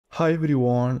Hi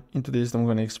everyone, in today's I'm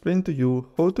going to explain to you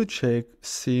how to check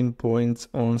SIM points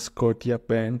on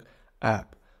Scotiabank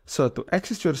app. So to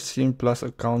access your SIM Plus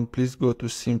account, please go to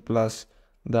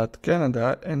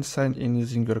simplus.canada and sign in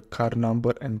using your card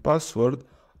number and password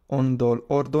or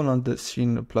download the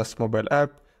SIM Plus mobile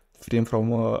app free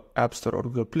from App Store or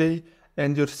Google Play,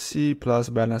 and your C Plus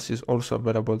balance is also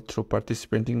available through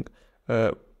participating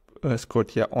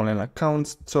Scotia online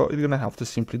accounts. So you're going to have to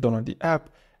simply download the app,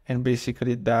 and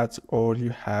basically that's all you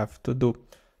have to do.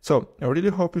 So I really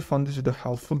hope you found this video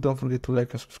helpful. Don't forget to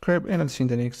like and subscribe, and I'll see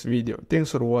you in the next video. Thanks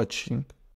for watching.